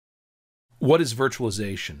What is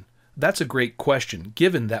virtualization? That's a great question,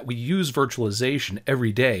 given that we use virtualization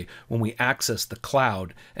every day when we access the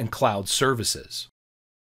cloud and cloud services.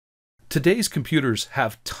 Today's computers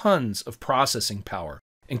have tons of processing power,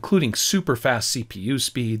 including super fast CPU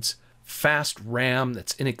speeds, fast RAM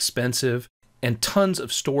that's inexpensive, and tons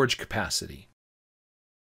of storage capacity.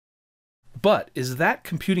 But is that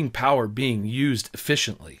computing power being used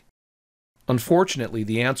efficiently? Unfortunately,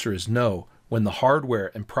 the answer is no when the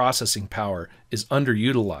hardware and processing power is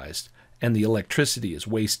underutilized and the electricity is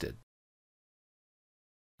wasted.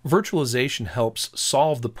 Virtualization helps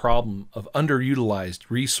solve the problem of underutilized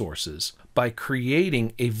resources by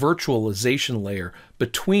creating a virtualization layer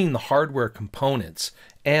between the hardware components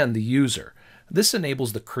and the user. This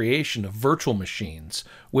enables the creation of virtual machines,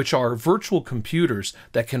 which are virtual computers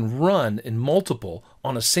that can run in multiple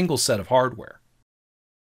on a single set of hardware.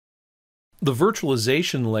 The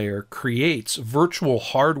virtualization layer creates virtual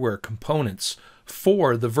hardware components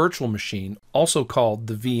for the virtual machine, also called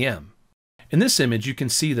the VM. In this image, you can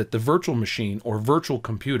see that the virtual machine or virtual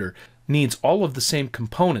computer needs all of the same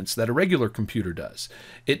components that a regular computer does.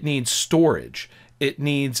 It needs storage, it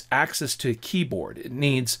needs access to a keyboard, it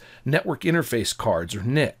needs network interface cards or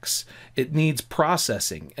NICs, it needs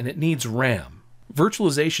processing, and it needs RAM.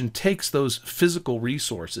 Virtualization takes those physical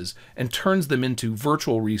resources and turns them into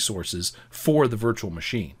virtual resources for the virtual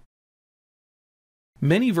machine.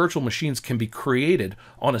 Many virtual machines can be created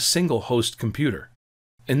on a single host computer.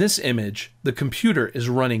 In this image, the computer is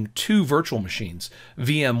running two virtual machines,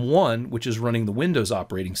 VM1, which is running the Windows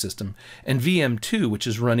operating system, and VM2, which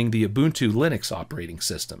is running the Ubuntu Linux operating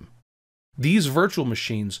system. These virtual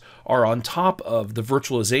machines are on top of the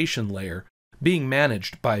virtualization layer being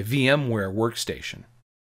managed by VMware Workstation.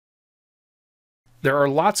 There are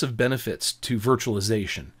lots of benefits to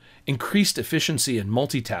virtualization. Increased efficiency and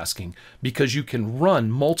multitasking because you can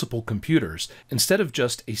run multiple computers. Instead of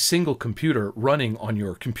just a single computer running on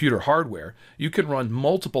your computer hardware, you can run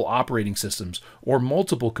multiple operating systems or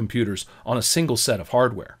multiple computers on a single set of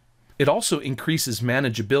hardware. It also increases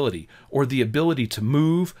manageability, or the ability to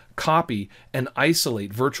move, copy, and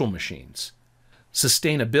isolate virtual machines.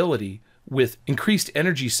 Sustainability, with increased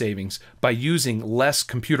energy savings by using less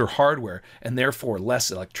computer hardware and therefore less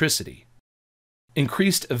electricity.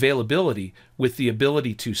 Increased availability with the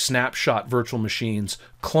ability to snapshot virtual machines,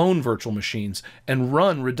 clone virtual machines, and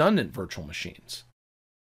run redundant virtual machines.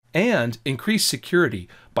 And increased security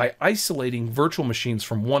by isolating virtual machines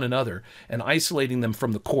from one another and isolating them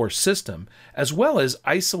from the core system, as well as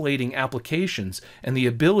isolating applications and the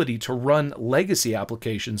ability to run legacy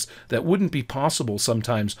applications that wouldn't be possible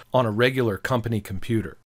sometimes on a regular company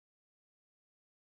computer.